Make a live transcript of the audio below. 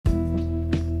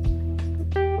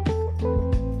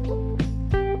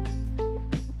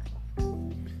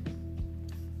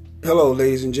Hello,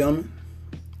 ladies and gentlemen,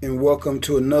 and welcome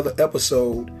to another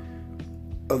episode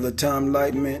of the Time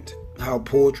Enlightenment How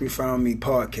Poetry Found Me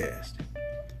podcast,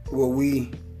 where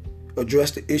we address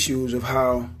the issues of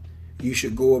how you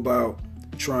should go about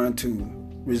trying to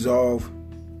resolve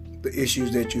the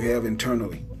issues that you have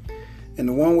internally. And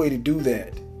the one way to do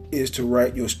that is to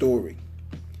write your story.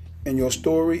 And your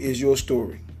story is your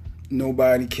story.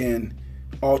 Nobody can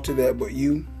alter that but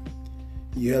you.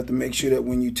 You have to make sure that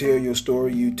when you tell your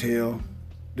story, you tell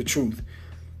the truth.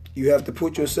 You have to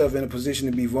put yourself in a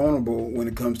position to be vulnerable when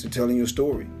it comes to telling your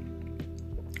story.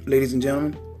 Ladies and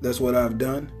gentlemen, that's what I've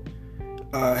done.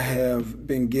 I have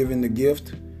been given the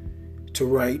gift to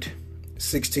write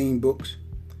 16 books.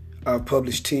 I've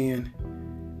published 10,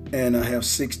 and I have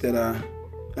 6 that I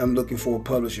am looking for a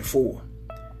publisher for.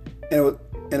 And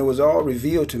it was all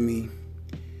revealed to me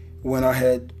when I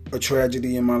had a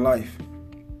tragedy in my life.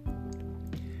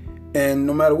 And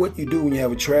no matter what you do when you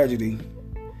have a tragedy,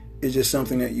 it's just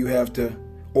something that you have to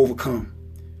overcome.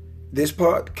 This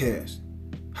podcast,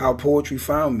 How Poetry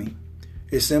Found Me,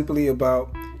 is simply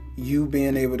about you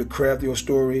being able to craft your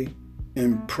story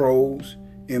in prose,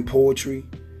 in poetry,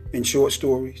 in short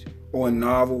stories, or in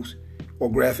novels,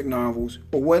 or graphic novels,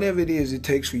 or whatever it is it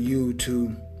takes for you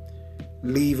to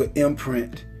leave an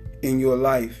imprint in your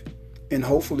life. And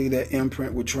hopefully that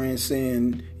imprint will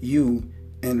transcend you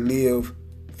and live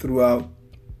throughout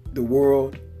the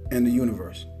world and the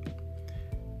universe.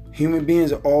 Human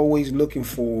beings are always looking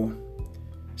for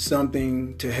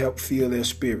something to help fill their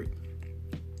spirit.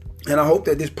 And I hope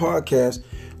that this podcast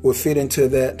will fit into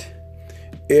that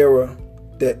era,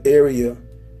 that area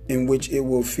in which it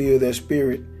will fill their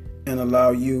spirit and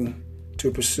allow you to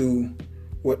pursue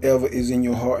whatever is in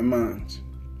your heart and minds.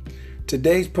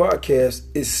 Today's podcast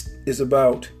is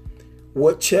about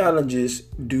what challenges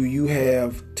do you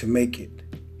have to make it?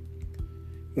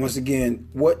 Once again,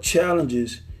 what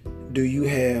challenges do you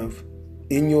have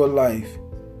in your life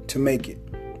to make it?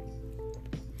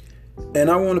 And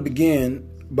I want to begin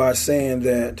by saying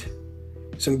that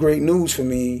some great news for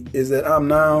me is that I'm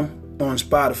now on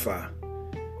Spotify.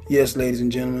 Yes, ladies and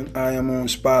gentlemen, I am on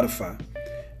Spotify.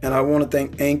 And I want to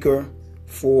thank Anchor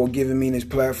for giving me this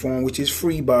platform, which is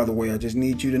free, by the way. I just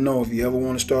need you to know, if you ever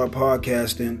want to start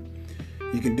podcasting,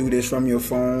 you can do this from your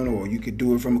phone or you could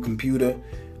do it from a computer.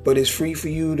 But it's free for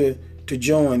you to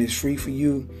join. It's free for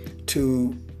you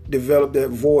to develop that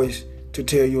voice to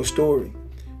tell your story.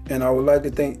 And I would like to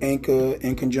thank Anchor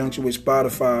in conjunction with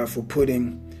Spotify for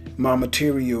putting my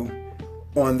material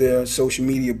on their social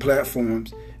media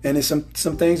platforms. And there's some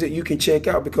things that you can check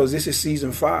out because this is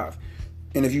season 5.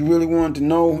 And if you really want to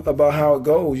know about how it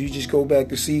goes, you just go back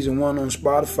to season 1 on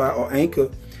Spotify or Anchor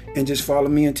and just follow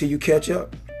me until you catch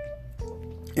up.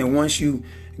 And once you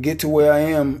get to where I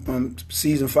am on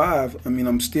season 5,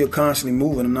 I'm still constantly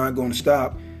moving. I'm not going to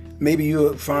stop. Maybe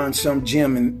you'll find some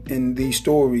gem in these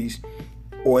stories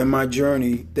or in my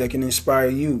journey that can inspire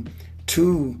you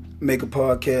to make a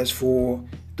podcast for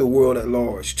the world at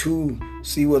large, to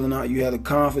see whether or not you have the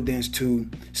confidence to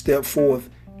step forth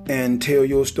and tell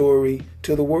your story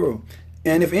to the world.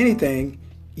 And if anything,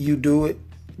 you do it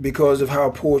because of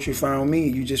how poetry found me.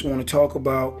 You just want to talk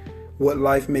about what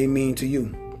life may mean to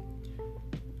you.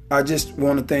 I just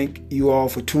want to thank you all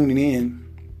for tuning in.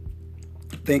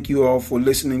 Thank you all for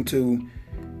listening to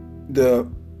the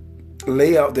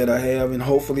layout that I have, and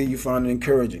hopefully you find it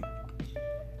encouraging.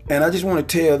 And I just want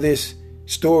to tell this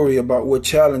story about what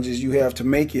challenges you have to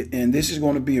make it. And this is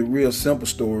going to be a real simple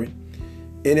story.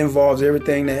 It involves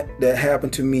everything that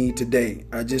happened to me today.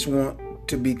 I just want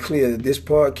to be clear that this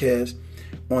podcast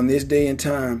on this day and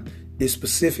time is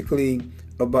specifically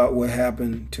about what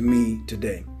happened to me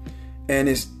today. And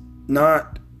it's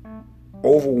not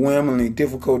overwhelmingly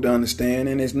difficult to understand,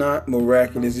 and it's not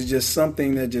miraculous. It's just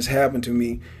something that just happened to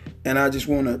me, and I just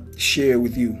want to share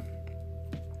with you.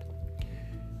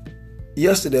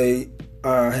 Yesterday,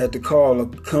 I had to call a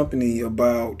company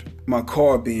about my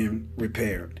car being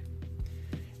repaired.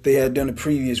 They had done the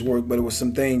previous work, but it was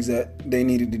some things that they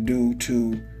needed to do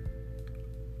to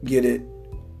get it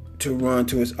to run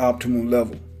to its optimal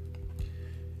level.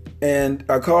 And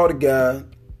I called the guy.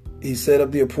 He set up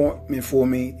the appointment for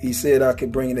me. He said I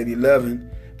could bring it at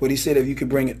 11, but he said if you could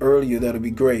bring it earlier, that'll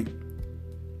be great.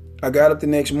 I got up the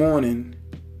next morning,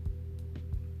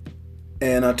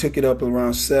 and I took it up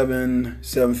around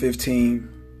 7:15.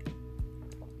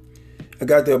 I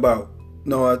got there let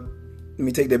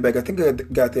me take that back. I think I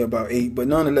got there about 8, but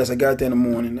nonetheless, I got there in the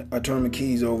morning. I turned my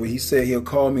keys over. He said he'll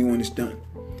call me when it's done.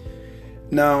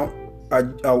 Now, I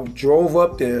drove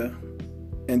up there,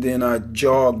 and then I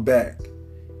jogged back.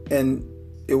 And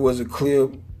it was a clear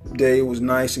day. It was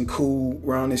nice and cool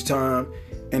around this time,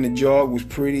 and the jog was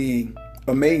pretty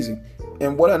amazing.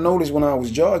 And what I noticed when I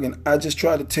was jogging, I just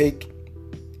try to take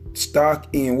stock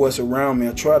in what's around me.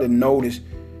 I try to notice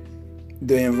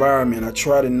the environment. I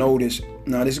try to notice,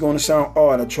 now this is going to sound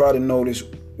odd, I try to notice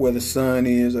where the sun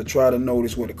is. I try to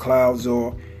notice where the clouds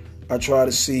are. I try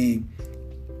to see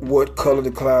what color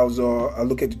the clouds are. I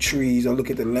look at the trees. I look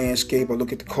at the landscape. I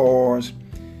look at the cars.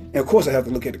 And of course I have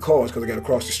to look at the cars because I got to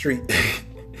cross the street.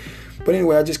 But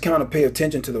anyway, I just kind of pay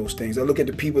attention to those things. I look at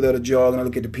the people that are jogging. I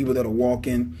look at the people that are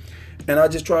walking. And I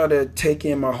just try to take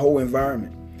in my whole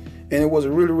environment. And it was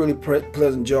a really, really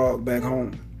pleasant jog back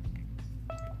home.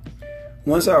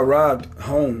 Once I arrived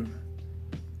home,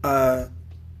 I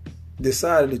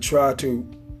decided to try to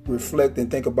reflect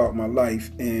and think about my life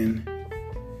and,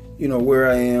 where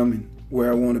I am and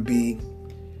where I want to be.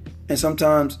 And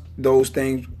sometimes those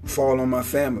things fall on my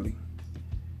family.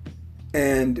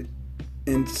 And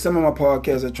in some of my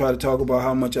podcasts, I try to talk about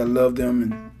how much I love them.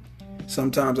 And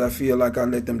sometimes I feel like I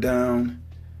let them down.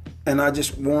 And I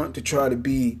just want to try to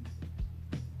be,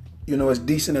 as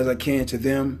decent as I can to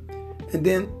them. And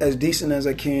then as decent as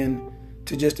I can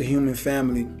to just a human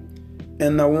family.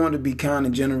 And I want to be kind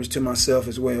and generous to myself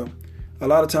as well. A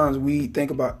lot of times we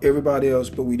think about everybody else,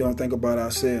 but we don't think about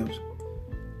ourselves.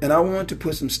 And I want to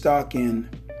put some stock in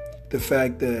the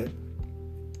fact that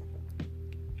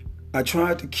I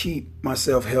try to keep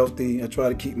myself healthy. I try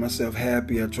to keep myself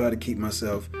happy. I try to keep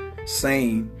myself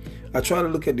sane. I try to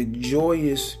look at the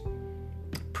joyous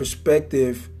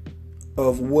perspective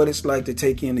of what it's like to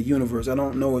take in the universe. I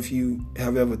don't know if you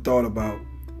have ever thought about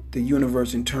the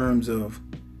universe in terms of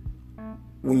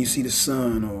when you see the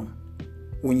sun or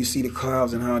when you see the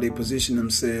clouds and how they position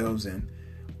themselves and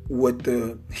what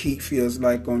the heat feels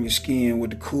like on your skin,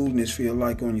 what the coolness feels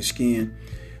like on your skin,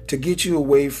 to get you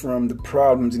away from the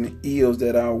problems and the ills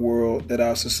that our world, that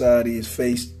our society is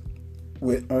faced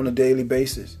with on a daily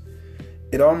basis.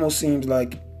 It almost seems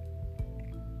like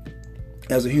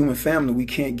as a human family, we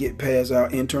can't get past our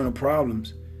internal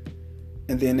problems,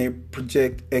 and then they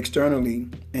project externally,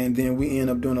 and then we end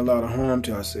up doing a lot of harm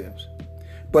to ourselves.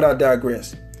 But I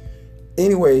digress.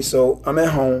 Anyway, so I'm at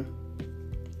home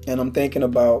and I'm thinking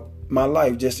about my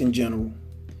life just in general.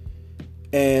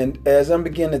 And as I'm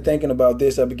beginning to thinking about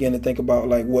this, I began to think about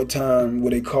like what time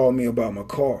would they call me about my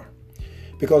car?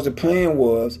 Because the plan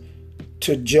was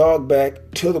to jog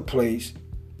back to the place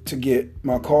to get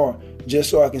my car, just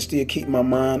so I can still keep my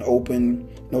mind open,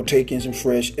 take in some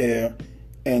fresh air,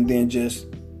 and then just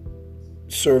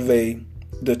survey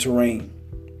the terrain.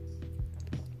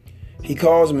 He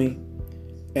calls me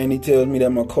and he tells me that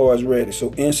my car is ready.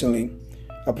 So instantly,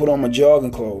 I put on my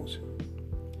jogging clothes.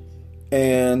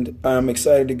 And I'm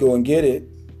excited to go and get it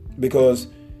because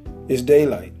it's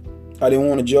daylight. I didn't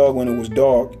want to jog when it was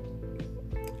dark.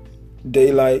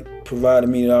 Daylight provided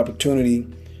me the opportunity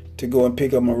to go and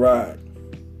pick up my ride.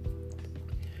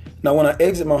 Now, when I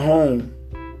exit my home,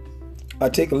 I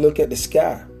take a look at the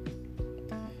sky.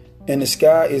 And the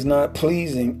sky is not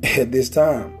pleasing at this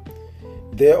time.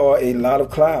 There are a lot of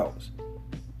clouds.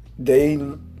 They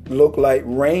look like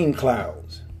rain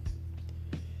clouds.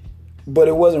 But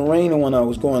it wasn't raining when I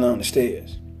was going down the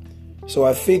stairs. So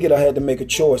I figured I had to make a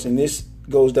choice. And this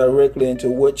goes directly into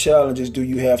what challenges do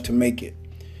you have to make it.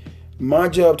 My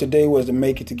job today was to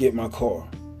make it to get my car.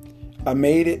 I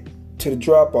made it to the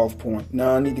drop-off point.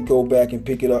 Now I need to go back and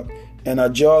pick it up. And I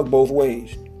jog both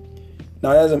ways.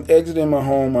 Now as I'm exiting my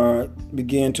home, I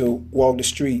begin to walk the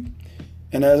street.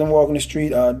 And as I'm walking the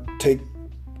street, I take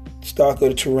stock of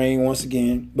the terrain once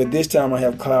again. But this time I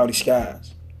have cloudy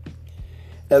skies.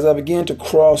 As I begin to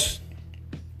cross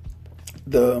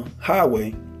the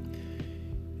highway,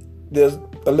 there's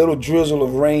a little drizzle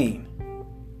of rain,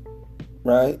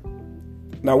 right?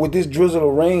 Now with this drizzle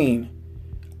of rain,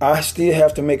 I still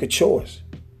have to make a choice.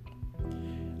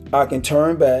 I can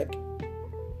turn back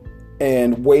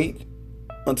and wait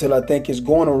until I think it's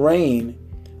going to rain,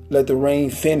 let the rain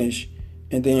finish,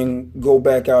 and then go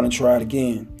back out and try it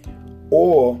again.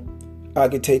 Or I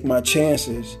could take my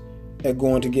chances at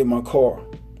going to get my car.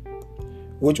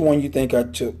 Which one you think I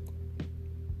took?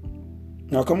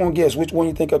 Now come on, guess which one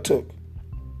you think I took?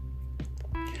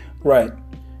 Right.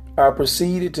 I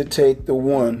proceeded to take the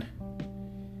one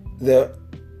that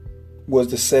was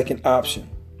the second option.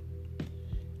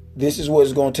 This is what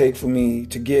it's going to take for me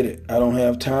to get it. I don't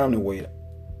have time to wait.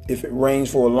 If it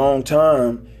rains for a long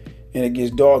time and it gets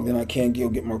dark, then I can't go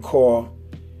get my car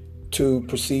to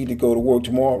proceed to go to work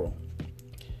tomorrow.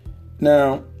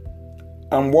 Now,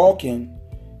 I'm walking,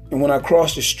 and when I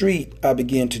cross the street, I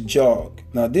begin to jog.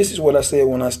 Now, this is what I said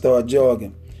when I started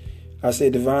jogging. I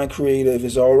said, Divine Creator, if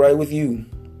it's all right with you,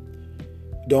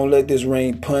 Don't let this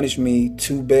rain punish me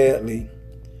too badly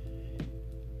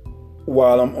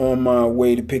while I'm on my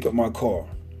way to pick up my car.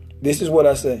 This is what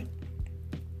I say.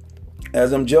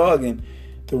 As I'm jogging,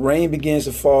 the rain begins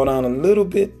to fall down a little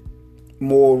bit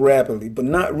more rapidly, but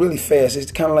not really fast.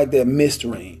 It's kind of like that mist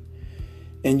rain.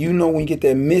 And you know, when you get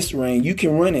that mist rain, you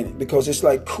can run in it because it's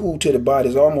like cool to the body.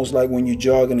 It's almost like when you're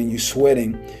jogging and you're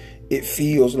sweating, it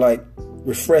feels like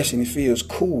refreshing. It feels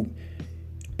cool.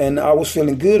 And I was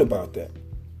feeling good about that.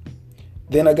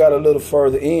 Then I got a little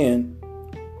further in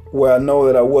where I know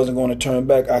that I wasn't going to turn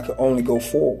back. I could only go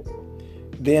forward.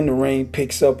 Then the rain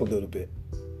picks up a little bit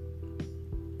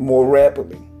more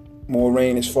rapidly. More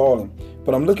rain is falling.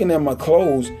 But I'm looking at my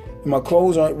clothes, and my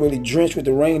clothes aren't really drenched with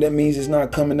the rain. That means it's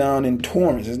not coming down in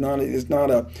torrents. It's not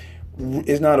a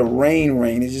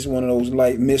rain. It's just one of those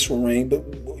light mist rain, but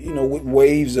you know, with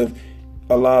waves of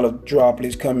a lot of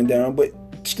droplets coming down. But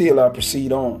still, I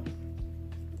proceed on.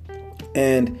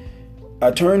 And I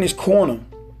turn this corner,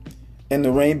 and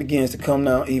the rain begins to come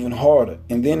down even harder.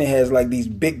 And then it has like these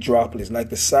big droplets, like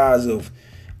the size of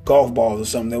golf balls or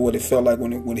something. That's what it felt like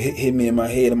when it hit me in my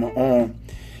head and my arm.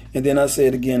 And then I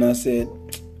said again,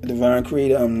 Divine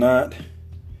Creator, I'm not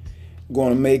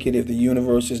going to make it if the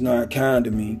universe is not kind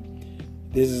to me.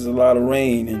 This is a lot of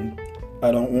rain, and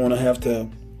I don't want to have to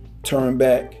turn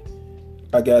back.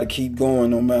 I got to keep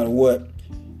going no matter what.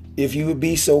 If you would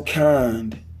be so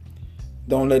kind,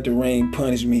 don't let the rain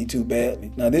punish me too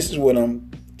badly. Now, this is what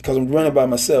because I'm running by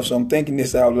myself, so I'm thinking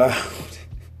this out loud.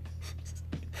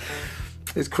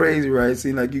 It's crazy, right? It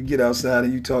seems like you get outside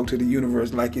and you talk to the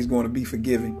universe like it's going to be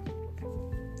forgiving.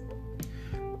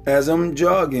 As I'm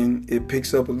jogging, it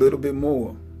picks up a little bit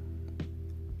more.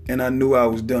 And I knew I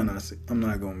was done. I said, I'm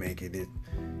not going to make it.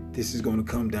 This is going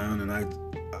to come down, and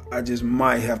I just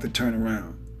might have to turn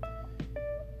around.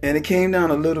 And it came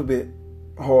down a little bit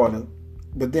harder.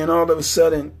 But then all of a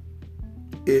sudden,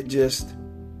 it just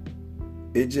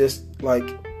like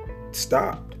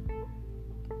stopped.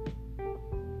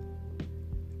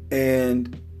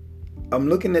 And I'm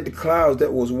looking at the clouds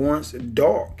that was once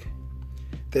dark,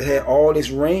 that had all this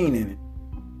rain in it.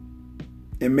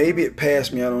 And maybe it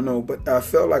passed me, I don't know, but I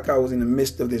felt like I was in the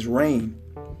midst of this rain.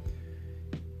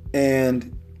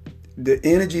 And the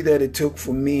energy that it took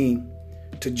for me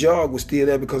to jog was still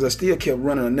there because I still kept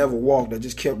running. I never walked, I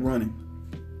just kept running.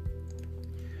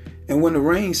 And when the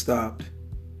rain stopped,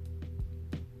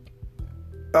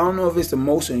 I don't know if it's the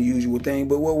most unusual thing,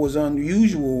 but what was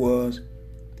unusual was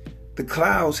the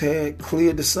clouds had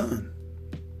cleared the sun.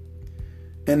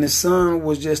 And the sun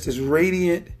was just as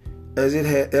radiant as it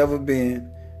had ever been.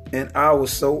 And I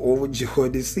was so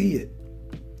overjoyed to see it.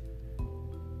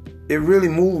 It really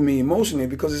moved me emotionally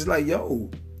because it's like, I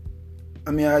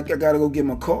got to go get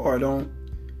my car. I don't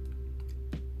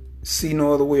see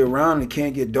no other way around. It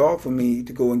can't get dark for me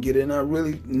to go and get it. And I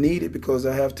really need it because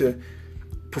I have to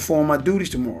perform my duties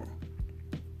tomorrow.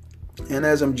 And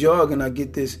as I'm jogging, I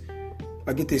get this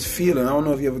feeling. I don't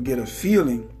know if you ever get a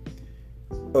feeling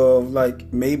of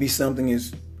like maybe something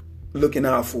is looking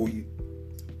out for you.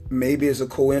 Maybe it's a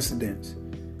coincidence.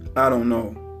 I don't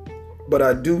know. But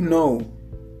I do know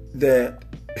that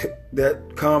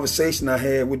that conversation I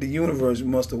had with the universe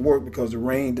must have worked because the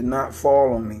rain did not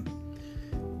fall on me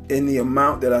in the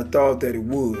amount that I thought that it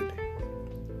would.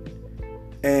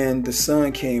 And the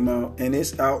sun came out, and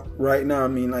it's out right now. I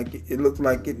mean, like it looked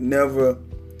like it never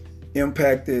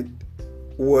impacted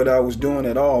what I was doing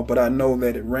at all, but I know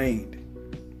that it rained.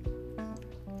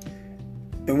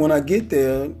 And when I get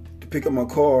there to pick up my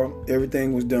car,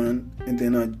 everything was done, and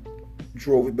then I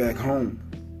drove it back home.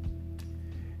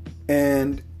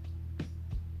 And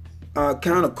I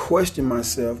kind of questioned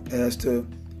myself as to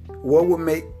what would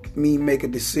make me make a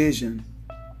decision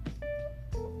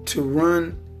to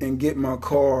run and get my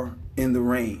car in the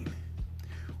rain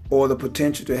or the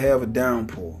potential to have a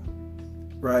downpour,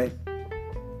 right?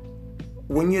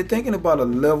 When you're thinking about a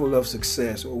level of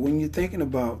success, or when you're thinking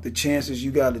about the chances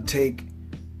you got to take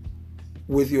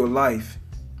with your life,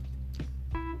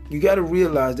 you got to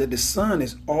realize that the sun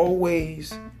is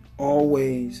always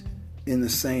in the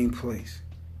same place.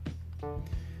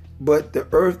 But the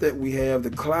earth that we have,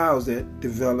 the clouds that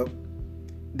develop,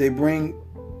 they bring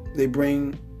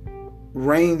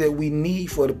rain that we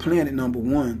need for the planet, number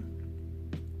one.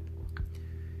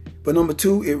 But number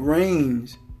two, it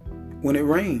rains when it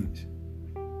rains.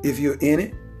 If you're in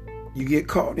it, you get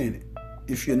caught in it.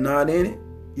 If you're not in it,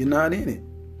 you're not in it.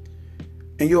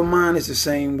 And your mind is the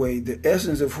same way. The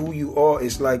essence of who you are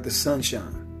is like the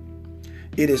sunshine.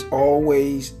 It is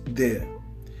always there.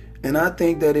 And I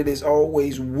think that it is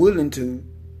always willing to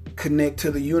connect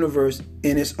to the universe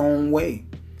in its own way.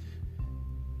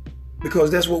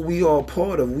 Because that's what we are a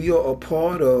part of. We are a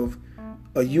part of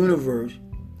a universe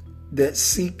that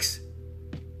seeks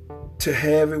to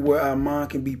have it where our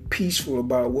mind can be peaceful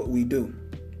about what we do.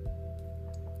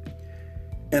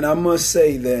 And I must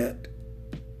say that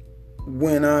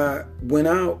when I went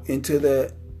out into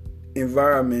that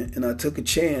environment and I took a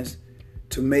chance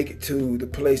to make it to the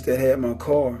place that had my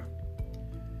car,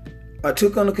 I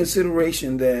took under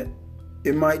consideration that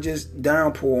it might just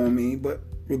downpour on me, but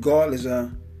regardless, I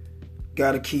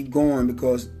got to keep going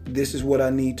because this is what I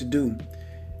need to do.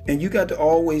 And you got to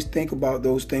always think about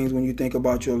those things when you think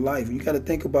about your life. You got to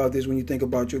think about this when you think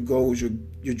about your goals,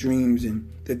 your dreams, and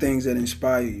the things that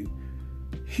inspire you.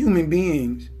 Human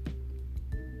beings,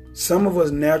 some of us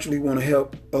naturally want to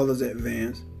help others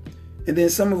advance. And then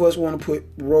some of us want to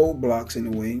put roadblocks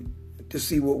in the way to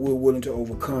see what we're willing to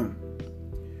overcome.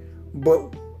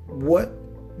 But what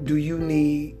do you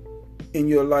need in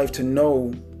your life to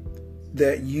know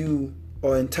that you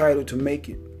are entitled to make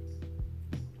it?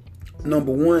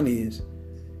 Number one is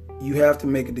you have to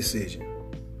make a decision.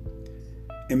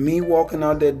 And me walking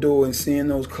out that door and seeing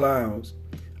those clouds,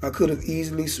 I could have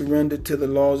easily surrendered to the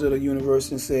laws of the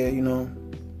universe and said,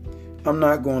 I'm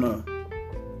not going to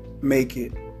make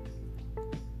it.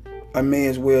 I may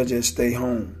as well just stay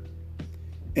home.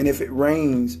 And if it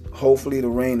rains, hopefully the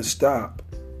rain will stop.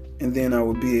 And then I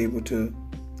will be able to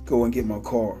go and get my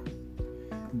car.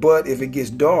 But if it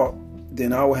gets dark,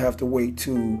 then I will have to wait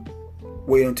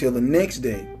until the next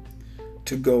day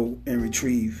to go and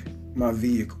retrieve my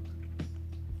vehicle.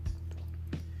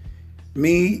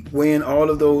 Me weighing all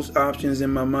of those options in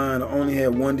my mind, I only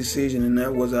had one decision, and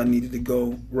that was I needed to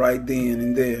go right then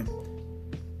and there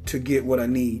to get what I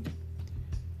need.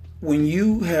 When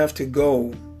you have to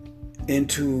go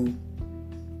into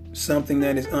something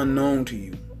that is unknown to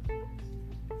you,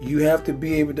 you have to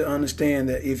be able to understand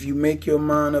that if you make your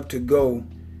mind up to go,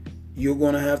 you're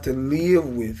going to have to live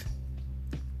with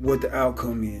what the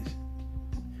outcome is.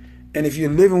 And if you're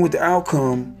living with the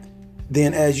outcome,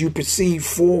 then as you proceed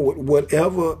forward,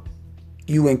 whatever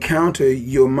you encounter,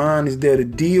 your mind is there to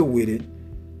deal with it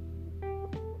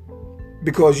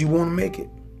because you want to make it.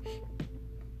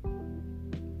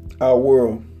 Our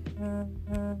world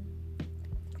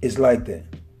is like that.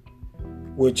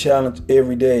 We're challenged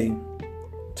every day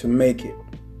to make it.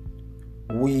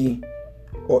 We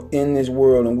are in this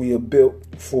world and we are built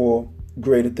for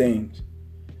greater things.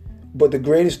 But the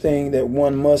greatest thing that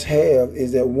one must have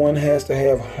is that one has to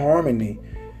have harmony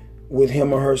with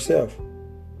him or herself.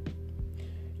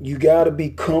 You got to be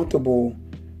comfortable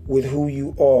with who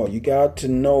you are. You got to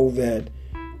know that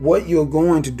what you're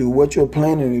going to do, what you're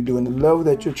planning to do, and the level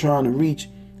that you're trying to reach,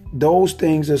 those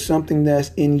things are something that's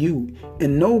in you.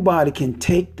 And nobody can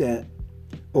take that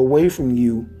away from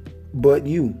you but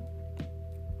you.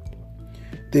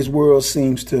 This world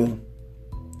seems to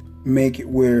make it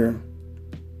where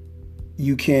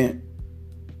you can't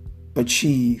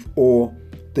achieve, or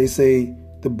they say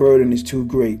the burden is too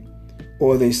great,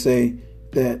 or they say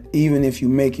that even if you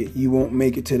make it, you won't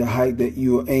make it to the height that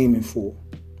you're aiming for.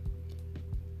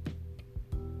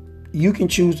 You can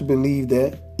choose to believe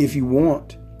that if you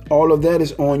want. All of that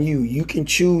is on you. You can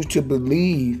choose to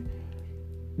believe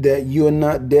that you're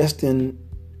not destined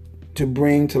to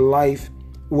bring to life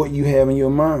what you have in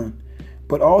your mind.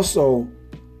 But also,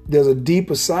 there's a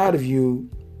deeper side of you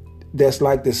that's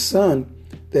like the sun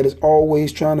that is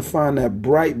always trying to find that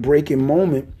bright breaking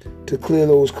moment to clear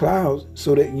those clouds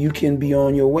so that you can be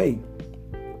on your way.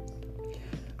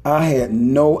 I had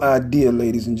no idea,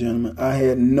 ladies and gentlemen. I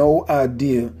had no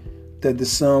idea that the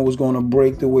sun was going to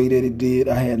break the way that it did.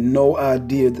 I had no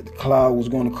idea that the cloud was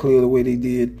going to clear the way they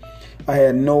did. I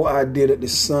had no idea that the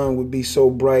sun would be so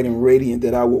bright and radiant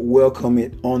that I would welcome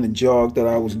it on the jog that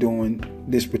I was doing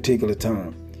this particular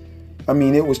time. I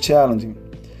mean, it was challenging.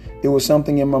 It was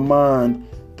something in my mind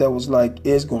that was like,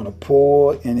 it's going to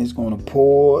pour and it's going to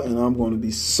pour and I'm going to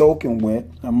be soaking wet.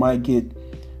 I might get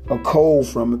a cold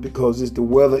from it because the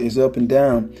weather is up and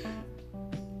down.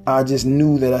 I just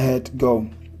knew that I had to go.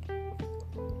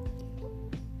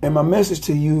 And my message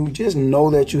to you, just know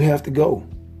that you have to go.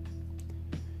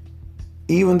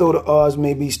 Even though the odds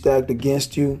may be stacked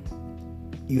against you,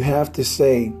 you have to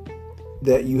say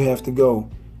that you have to go.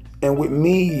 And with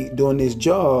me doing this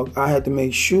jog, I had to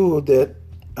make sure that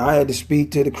I had to speak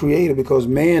to the Creator because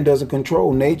man doesn't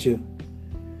control nature.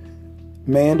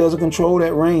 Man doesn't control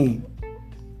that rain.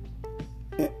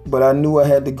 But I knew I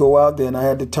had to go out there and I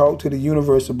had to talk to the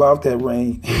universe about that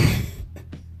rain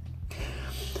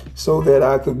so that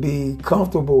I could be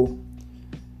comfortable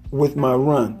with my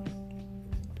run.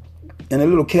 And a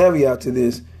little caveat to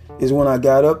this is when I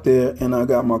got up there and I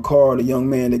got my car, the young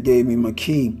man that gave me my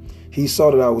key, he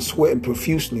saw that I was sweating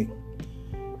profusely.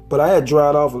 But I had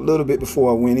dried off a little bit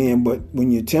before I went in. But when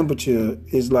your temperature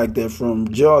is like that from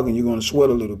jogging, you're going to sweat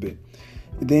a little bit.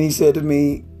 And then he said to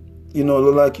me, it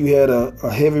looked like you had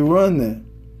a heavy run there.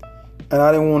 And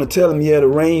I didn't want to tell him, the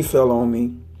rain fell on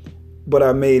me. But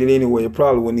I made it anyway. It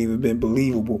probably wouldn't even been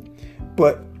believable.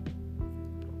 But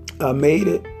I made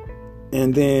it.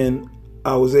 And then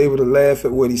I was able to laugh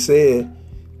at what he said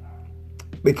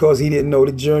because he didn't know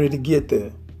the journey to get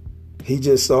there. He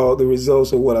just saw the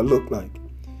results of what I looked like.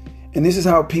 And this is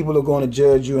how people are going to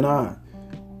judge you and I.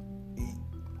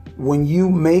 When you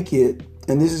make it,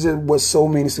 and this is what so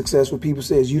many successful people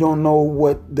say, is you don't know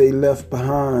what they left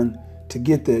behind to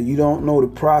get there. You don't know the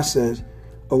process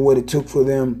of what it took for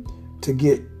them to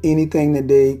get anything that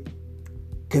they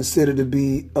consider to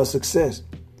be a success.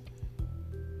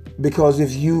 Because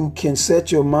if you can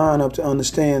set your mind up to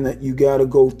understand that you got to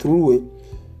go through it,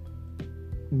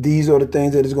 these are the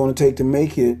things that it's going to take to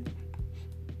make it.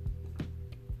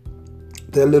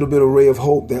 That little bit of ray of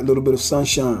hope, that little bit of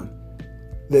sunshine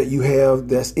that you have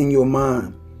that's in your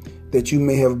mind, that you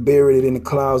may have buried it in the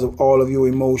clouds of all of your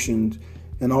emotions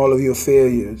and all of your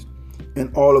failures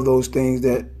and all of those things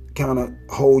that kind of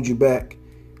hold you back.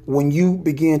 When you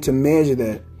begin to measure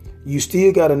that, you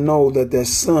still got to know that that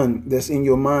sun that's in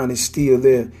your mind is still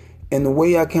there. And the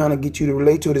way I kind of get you to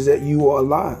relate to it is that you are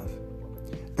alive.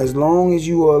 As long as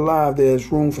you are alive,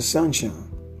 there's room for sunshine.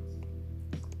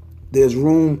 There's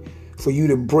room for you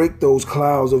to break those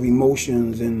clouds of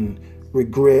emotions and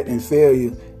regret and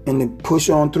failure and to push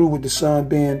on through with the sun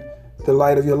being the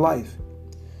light of your life.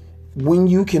 When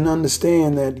you can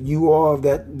understand that you are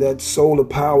that solar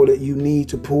power that you need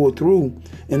to pull through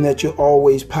and that you're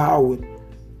always powered,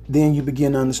 then you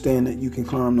begin to understand that you can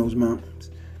climb those mountains.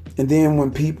 And then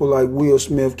when people like Will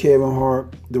Smith, Kevin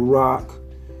Hart, The Rock,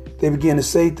 they begin to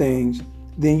say things,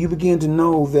 then you begin to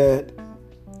know that,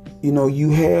 you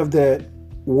have that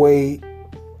way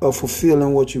of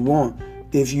fulfilling what you want.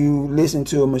 If you listen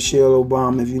to a Michelle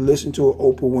Obama, if you listen to an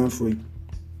Oprah Winfrey,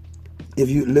 if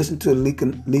you listen to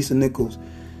Lisa Nichols,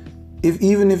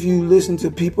 even if you listen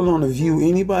to people on The View,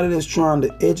 anybody that's trying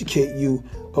to educate you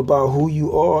about who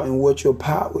you are and what your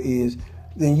power is,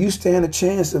 then you stand a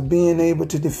chance of being able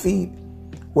to defeat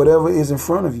whatever is in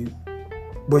front of you.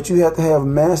 But you have to have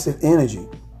massive energy.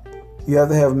 You have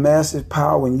to have massive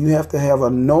power, and you have to have a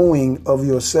knowing of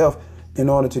yourself in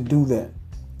order to do that.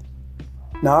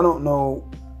 Now, I don't know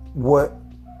what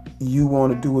you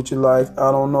want to do with your life.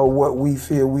 I don't know what we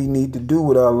feel we need to do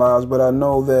with our lives, but I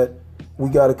know that we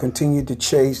got to continue to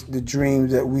chase the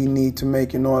dreams that we need to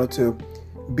make in order to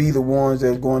be the ones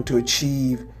that are going to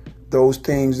achieve those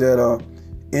things that are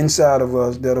inside of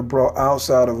us, that are brought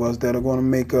outside of us, that are going to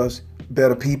make us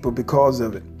better people because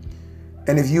of it.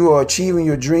 And if you are achieving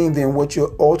your dream, then what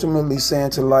you're ultimately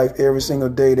saying to life every single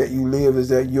day that you live is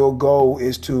that your goal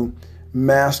is to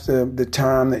master the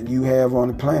time that you have on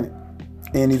the planet.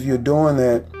 And if you're doing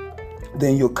that,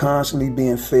 then you're constantly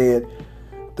being fed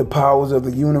the powers of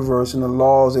the universe and the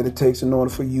laws that it takes in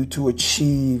order for you to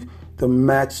achieve the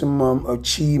maximum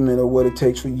achievement of what it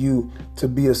takes for you to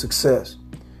be a success.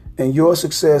 And your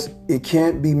success, it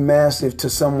can't be massive to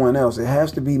someone else. It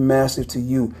has to be massive to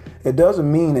you. It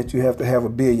doesn't mean that you have to have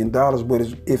 $1 billion, but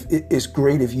it's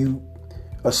great if you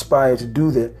aspire to do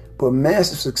that. But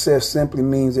massive success simply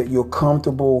means that you're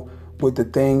comfortable with the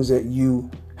things that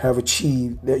you have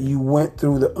achieved, that you went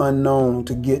through the unknown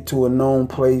to get to a known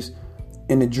place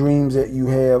in the dreams that you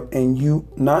have, and you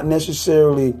not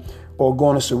necessarily are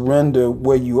going to surrender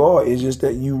where you are. It's just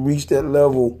that you reach that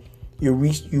level, you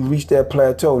reach that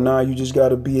plateau. Now you just got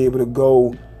to be able to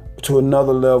go to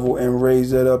another level and raise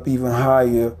that up even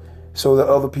higher so that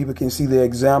other people can see the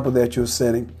example that you're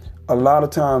setting. A lot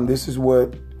of time, this is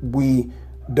what we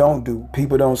don't do.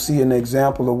 People don't see an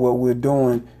example of what we're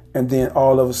doing, and then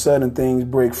all of a sudden things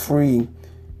break free.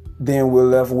 Then we're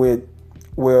left with,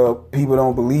 well, people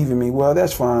don't believe in me. Well,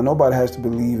 that's fine. Nobody has to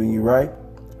believe in you, right?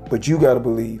 But you got to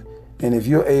believe. And if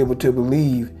you're able to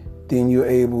believe, then you're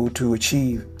able to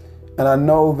achieve. And I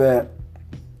know that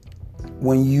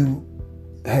when you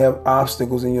have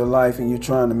obstacles in your life and you're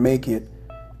trying to make it,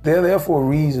 they're there for a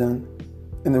reason.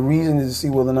 And the reason is to see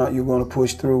whether or not you're going to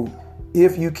push through.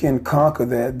 If you can conquer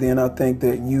that, then I think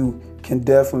that you can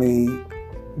definitely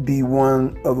be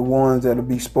one of the ones that will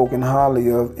be spoken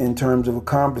highly of in terms of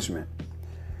accomplishment.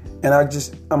 And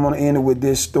I'm going to end it with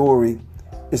this story.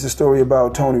 It's a story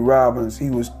about Tony Robbins. He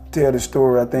was tell the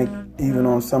story, I think, even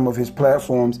on some of his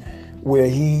platforms, where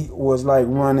he was like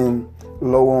running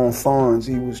low on funds.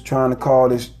 He was trying to call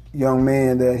this young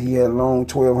man that he had loaned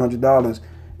 $1,200,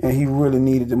 and he really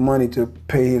needed the money to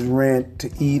pay his rent, to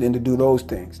eat, and to do those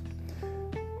things.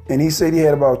 And he said he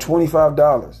had about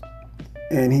 $25.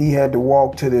 And he had to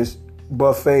walk to this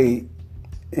buffet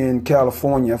in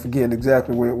California. I forget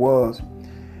exactly where it was.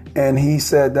 And he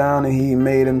sat down and he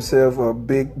made himself a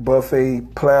big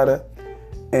buffet platter.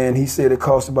 And he said it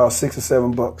cost about $6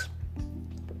 or $7.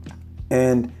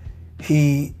 And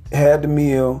he had the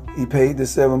meal. He paid the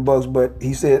 $7. But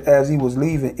he said as he was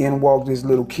leaving, in walked this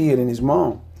little kid and his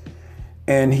mom.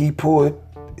 And he pulled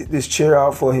this chair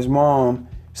out for his mom,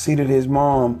 seated his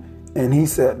mom, and he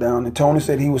sat down. And Tony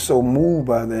said he was so moved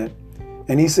by that.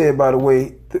 And he said, by the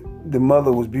way, the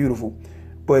mother was beautiful,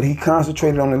 but he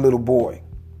concentrated on the little boy.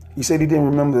 He said he didn't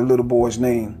remember the little boy's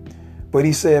name. But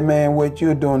he said, man, what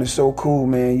you're doing is so cool,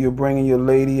 man. You're bringing your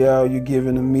lady out, you're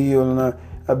giving a meal, and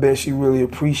I bet she really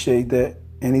appreciate that.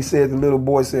 And he said, the little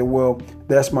boy said, well,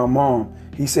 that's my mom.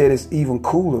 He said, it's even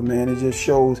cooler, man. It just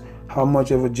shows how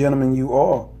much of a gentleman you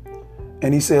are.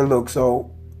 And he said, look,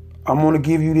 so I'm going to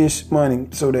give you this money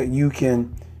so that you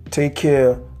can take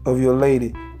care of your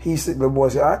lady. He said, the boy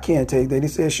said, I can't take that. He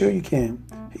said, sure you can.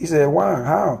 He said, why?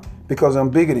 How? Because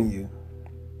I'm bigger than you.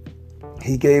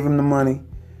 He gave him the money.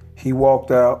 He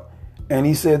walked out. And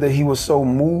he said that he was so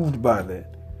moved by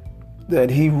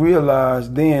that he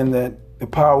realized then that the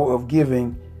power of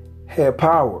giving had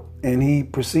power. And he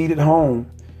proceeded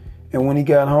home. And when he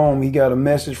got home, he got a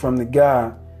message from the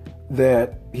guy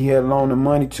that he had loaned the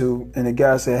money to. And the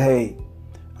guy said, hey,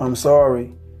 I'm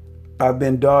sorry. I've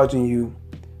been dodging you.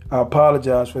 I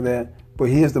apologize for that, but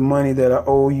here's the money that I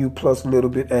owe you plus a little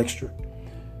bit extra.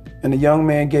 And the young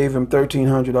man gave him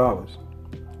 $1,300,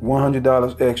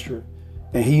 $100 extra,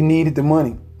 and he needed the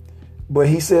money. But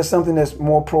he said something that's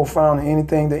more profound than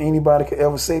anything that anybody could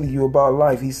ever say to you about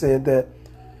life. He said that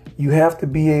you have to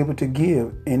be able to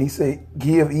give. And he said,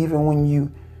 give even when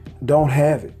you don't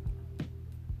have it.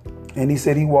 And he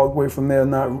said he walked away from there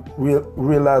not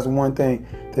realizing one thing,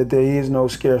 that there is no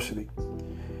scarcity.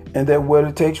 And that what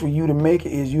it takes for you to make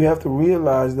it is you have to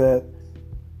realize that,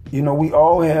 you know, we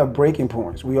all have breaking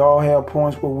points. We all have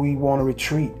points where we want to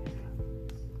retreat.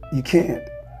 You can't.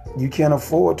 You can't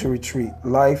afford to retreat.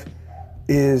 Life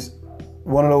is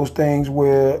one of those things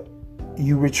where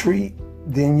you retreat,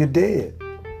 then you're dead.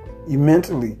 You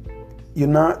mentally, you're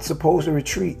not supposed to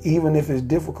retreat, even if it's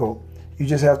difficult. You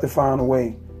just have to find a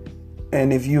way.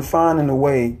 And if you're finding a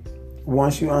way,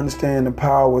 once you understand the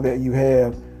power that you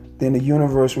have, then the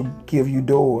universe will give you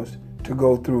doors to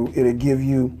go through. It'll give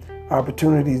you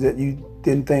opportunities that you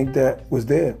didn't think that was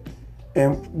there.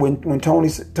 And when Tony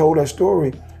told that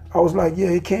story, I was like, yeah,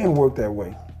 it can work that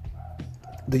way.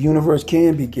 The universe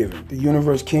can be given. The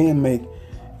universe can make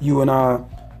you and I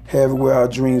have it where our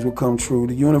dreams will come true.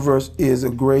 The universe is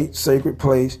a great sacred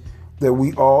place that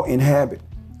we all inhabit.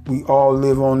 We all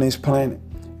live on this planet.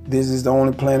 This is the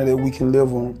only planet that we can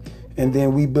live on. And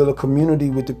then we build a community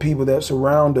with the people that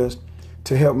surround us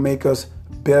to help make us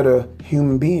better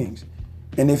human beings.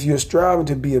 And if you're striving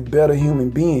to be a better human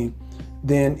being,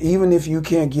 then even if you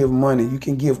can't give money, you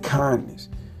can give kindness.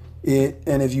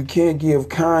 And if you can't give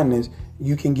kindness,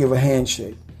 you can give a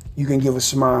handshake. You can give a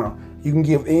smile. You can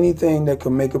give anything that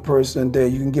can make a person's day.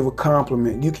 You can give a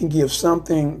compliment. You can give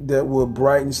something that will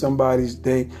brighten somebody's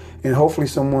day. And hopefully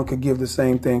someone could give the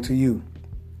same thing to you.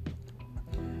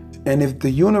 And if the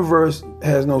universe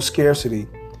has no scarcity,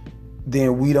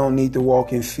 then we don't need to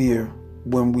walk in fear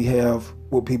when we have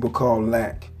what people call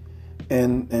lack.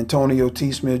 And Antonio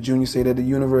T. Smith Jr. said that the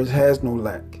universe has no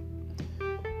lack.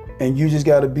 And you just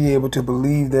got to be able to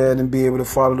believe that and be able to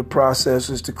follow the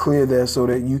processes to clear that so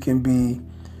that you can be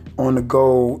on the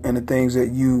goal and the things that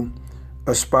you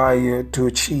aspire to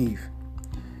achieve.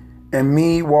 And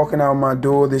me walking out my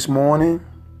door this morning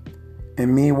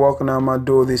and me walking out my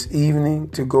door this evening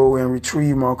to go and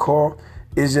retrieve my car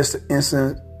is just an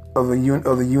instance of the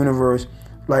universe,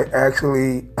 like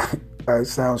actually, it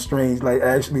sounds strange, like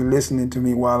actually listening to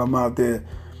me while I'm out there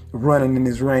running in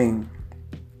this rain.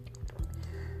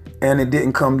 And it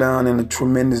didn't come down in a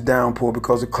tremendous downpour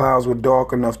because the clouds were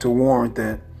dark enough to warrant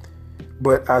that.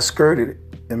 But I skirted it.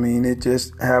 I mean, it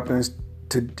just happens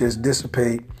to just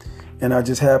dissipate. And I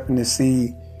just happened to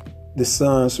see the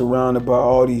sun surrounded by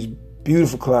all these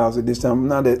beautiful clouds at this time.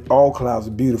 Not that all clouds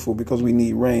are beautiful because we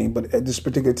need rain, but at this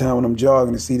particular time when I'm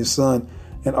jogging, to see the sun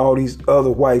and all these other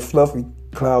white fluffy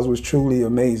clouds was truly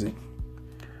amazing.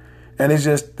 And it's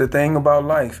just the thing about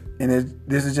life. And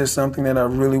this is just something that I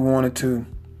really wanted to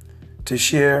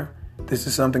share. This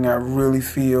is something I really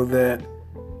feel that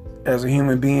as a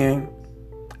human being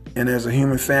and as a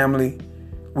human family,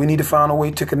 we need to find a way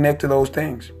to connect to those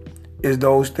things. It's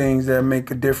those things that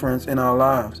make a difference in our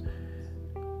lives.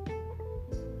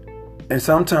 And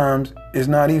sometimes it's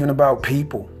not even about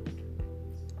people.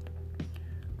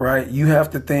 right? You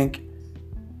have to think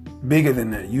bigger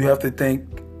than that. You have to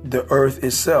think the earth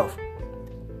itself.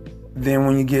 Then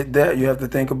when you get that, you have to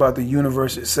think about the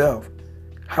universe itself.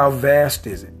 How vast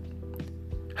is it?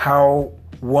 How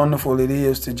wonderful it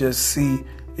is to just see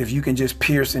if you can just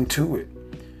pierce into it.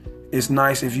 It's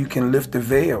nice if you can lift the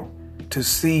veil to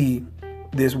see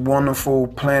this wonderful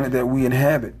planet that we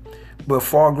inhabit. But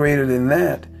far greater than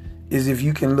that is if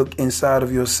you can look inside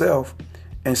of yourself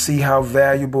and see how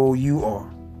valuable you are.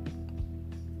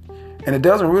 And it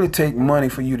doesn't really take money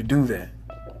for you to do that.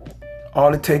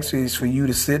 All it takes is for you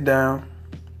to sit down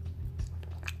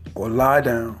or lie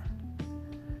down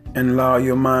and allow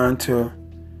your mind to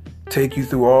take you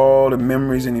through all the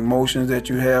memories and emotions that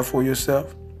you have for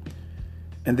yourself.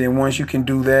 And then once you can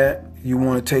do that, you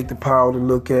want to take the power to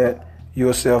look at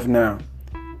yourself now.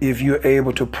 If you're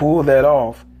able to pull that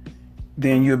off,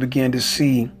 then you'll begin to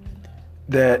see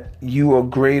that you are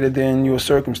greater than your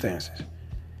circumstances.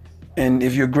 And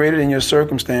if you're greater than your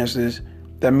circumstances,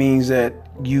 that means that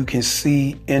you can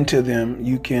see into them,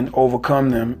 you can overcome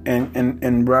them,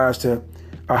 and rise to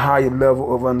a higher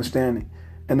level of understanding.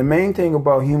 And the main thing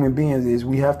about human beings is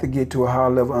we have to get to a higher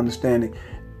level of understanding.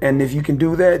 And if you can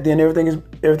do that, then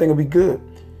everything will be good.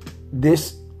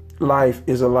 This life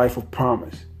is a life of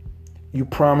promise. You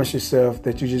promise yourself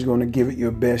that you're just going to give it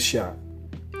your best shot.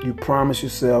 You promise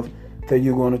yourself that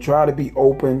you're going to try to be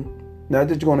open. Not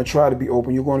that you're going to try to be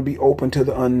open, you're going to be open to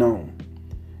the unknown.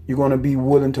 You're going to be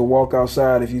willing to walk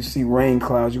outside if you see rain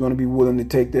clouds. You're going to be willing to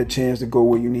take that chance to go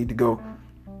where you need to go.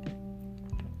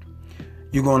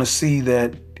 You're going to see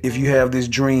that if you have this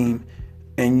dream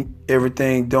and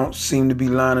everything don't seem to be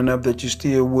lining up, that you're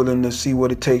still willing to see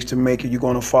what it takes to make it. You're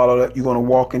going to follow that. You're going to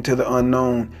walk into the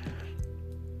unknown,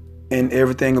 and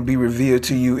everything will be revealed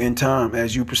to you in time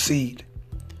as you proceed.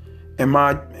 And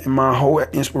my whole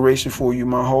inspiration for you,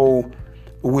 my whole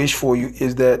wish for you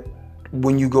is that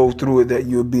when you go through it, that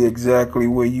you'll be exactly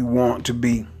where you want to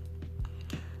be.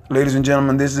 Ladies and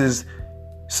gentlemen, this is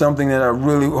something that I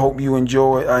really hope you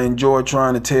enjoy. I enjoyed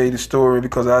trying to tell you the story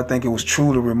because I think it was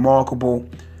truly remarkable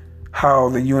how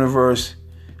the universe,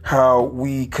 how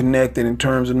we connected in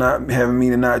terms of not having me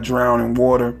to not drown in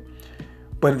water,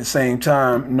 but at the same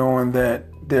time, knowing that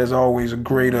there's always a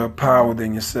greater power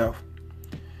than yourself.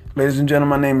 Ladies and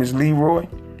gentlemen, my name is Leroy.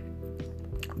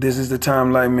 This is the Time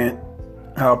Enlightenment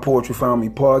How Poetry Found Me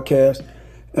podcast.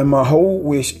 And my whole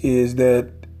wish is that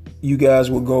you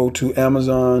guys will go to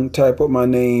Amazon, type up my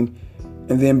name,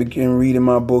 and then begin reading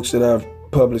my books that I've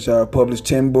published. I've published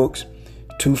 10 books,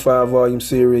 2 5-volume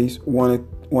series. One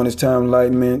is Time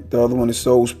Enlightenment. The other one is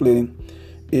Soul Splitting.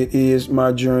 It is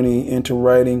my journey into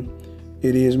writing.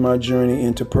 It is my journey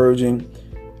into purging.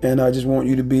 And I just want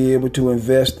you to be able to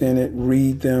invest in it,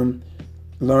 read them,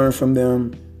 learn from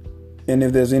them. And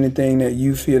if there's anything that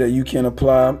you feel that you can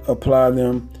apply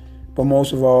them. But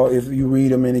most of all, if you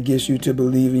read them and it gets you to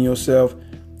believe in yourself,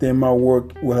 then my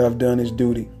work will have done its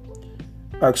duty.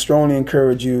 I strongly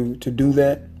encourage you to do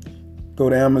that. Go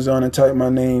to Amazon and type my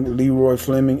name, Leroy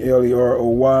Fleming,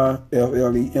 Leroy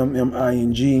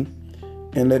Fleming,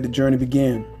 and let the journey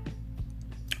begin.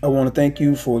 I want to thank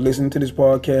you for listening to this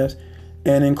podcast.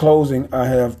 And in closing, I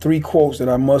have 3 quotes that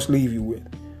I must leave you with.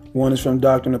 One is from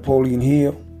Dr. Napoleon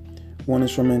Hill. One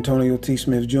is from Antonio T.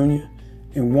 Smith Jr.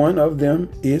 And one of them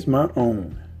is my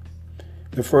own.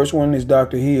 The first one is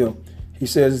Dr. Hill. He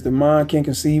says, if the mind can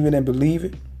conceive it and believe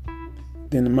it,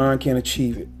 then the mind can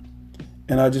achieve it.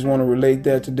 And I just want to relate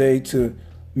that today to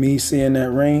me seeing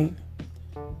that rain,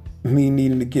 me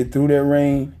needing to get through that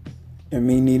rain, and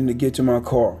me needing to get to my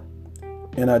car.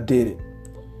 And I did it.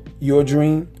 Your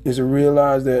dream is to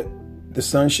realize that the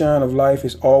sunshine of life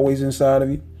is always inside of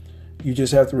you. You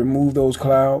just have to remove those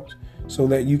clouds so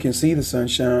that you can see the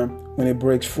sunshine when it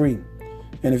breaks free.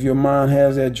 And if your mind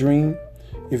has that dream,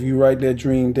 if you write that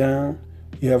dream down,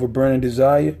 you have a burning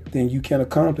desire, then you can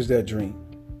accomplish that dream.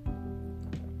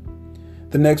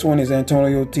 The next one is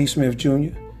Antonio T. Smith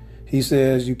Jr. He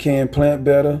says, you can plant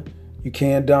better, you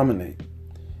can dominate.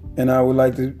 And I would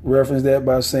like to reference that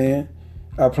by saying,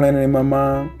 I planted in my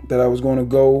mind that I was going to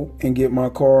go and get my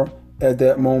car at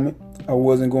that moment. I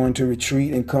wasn't going to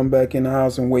retreat and come back in the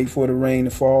house and wait for the rain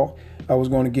to fall. I was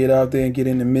going to get out there and get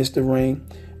in the midst of rain.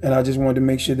 And I just wanted to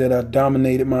make sure that I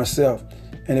dominated myself.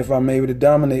 And if I'm able to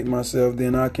dominate myself,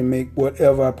 then I can make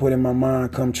whatever I put in my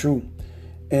mind come true.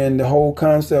 And the whole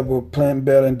concept of planting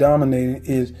better and dominating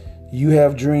is you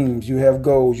have dreams, you have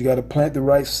goals. You got to plant the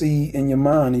right seed in your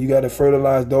mind, and you got to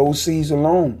fertilize those seeds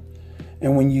alone.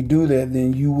 And when you do that,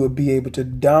 then you will be able to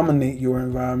dominate your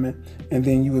environment, and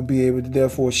then you will be able to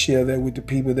therefore share that with the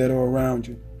people that are around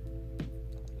you.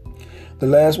 The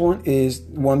last one is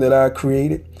one that I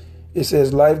created, It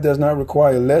says life does not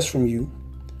require less from you.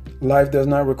 Life does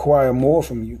not require more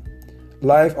from you.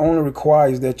 Life only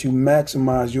requires that you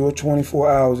maximize your 24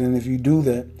 hours. And if you do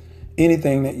that,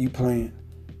 anything that you plan,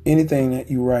 anything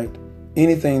that you write,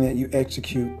 anything that you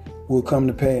execute will come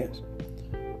to pass.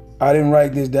 I didn't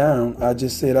write this down. I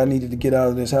just said I needed to get out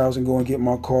of this house and go and get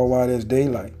my car while there's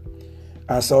daylight.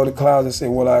 I saw the clouds and said,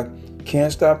 well, I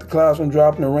can't stop the clouds from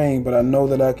dropping the rain, but I know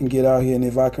that I can get out here. And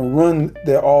if I can run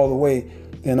there all the way,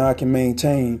 then I can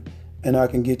maintain and I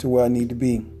can get to where I need to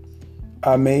be.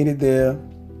 I made it there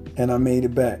and I made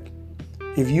it back.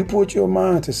 If you put your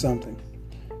mind to something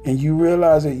and you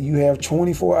realize that you have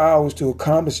 24 hours to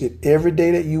accomplish it every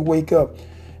day that you wake up,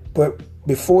 but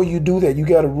before you do that, you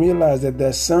got to realize that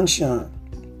that sunshine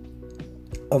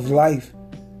of life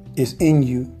is in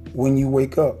you when you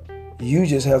wake up. You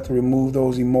just have to remove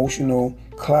those emotional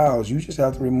clouds. You just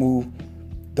have to remove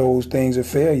those things of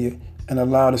failure and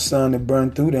allow the sun to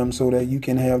burn through them so that you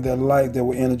can have that light that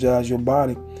will energize your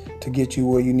body to get you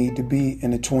where you need to be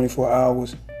in the 24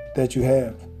 hours that you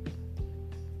have.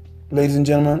 Ladies and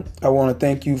gentlemen, I want to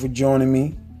thank you for joining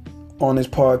me on this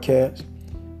podcast.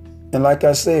 And like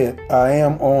I said, I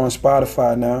am on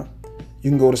Spotify now.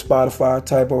 You can go to Spotify,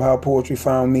 type up How Poetry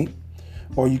Found Me,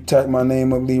 or you type my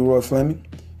name up, Leroy Fleming,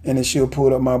 and it should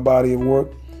pull up my body of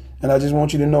work. And I just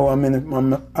want you to know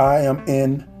I am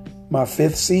in my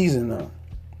 5th season now.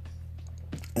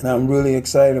 And I'm really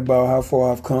excited about how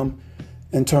far I've come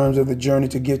in terms of the journey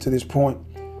to get to this point.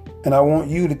 And I want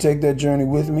you to take that journey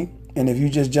with me. And if you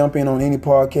just jump in on any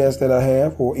podcast that I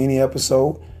have or any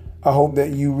episode, I hope that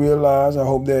you realize, I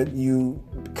hope that you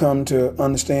come to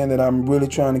understand that I'm really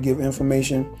trying to give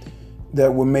information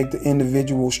that will make the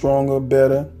individual stronger,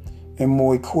 better, and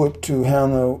more equipped to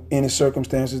handle any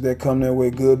circumstances that come their way,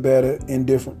 good, bad, or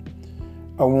indifferent.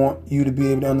 I want you to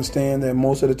be able to understand that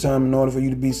most of the time, in order for you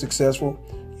to be successful,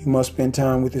 you must spend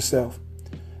time with yourself.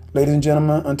 Ladies and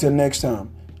gentlemen, until next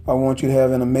time, I want you to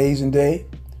have an amazing day,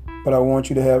 but I want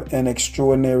you to have an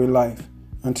extraordinary life.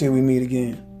 Until we meet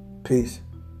again, peace.